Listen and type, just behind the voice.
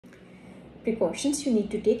Precautions you need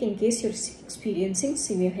to take in case you're experiencing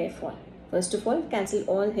severe hair fall. First of all, cancel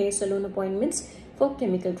all hair salon appointments for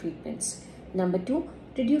chemical treatments. Number 2,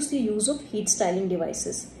 reduce the use of heat styling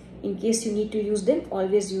devices. In case you need to use them,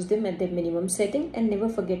 always use them at their minimum setting and never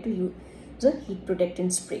forget to use a heat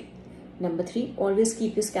protectant spray. Number 3, always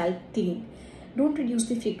keep your scalp clean. Don't reduce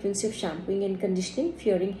the frequency of shampooing and conditioning,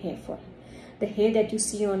 fearing hair fall. The hair that you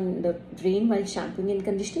see on the drain while shampooing and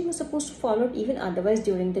conditioning is supposed to fall out even otherwise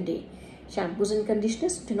during the day. Shampoos and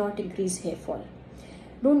conditioners do not increase hair fall.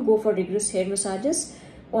 Don't go for rigorous hair massages.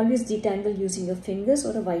 Always detangle using your fingers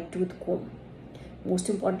or a white tooth comb. Most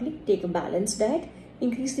importantly, take a balanced diet.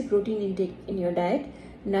 Increase the protein intake in your diet.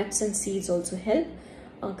 Nuts and seeds also help.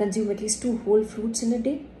 Consume at least 2 whole fruits in a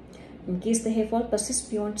day. In case the hair fall persists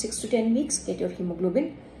beyond 6 to 10 weeks, get your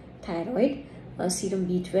hemoglobin, thyroid, serum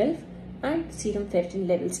B12 and serum ferritin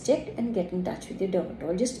levels checked and get in touch with your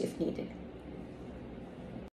dermatologist if needed.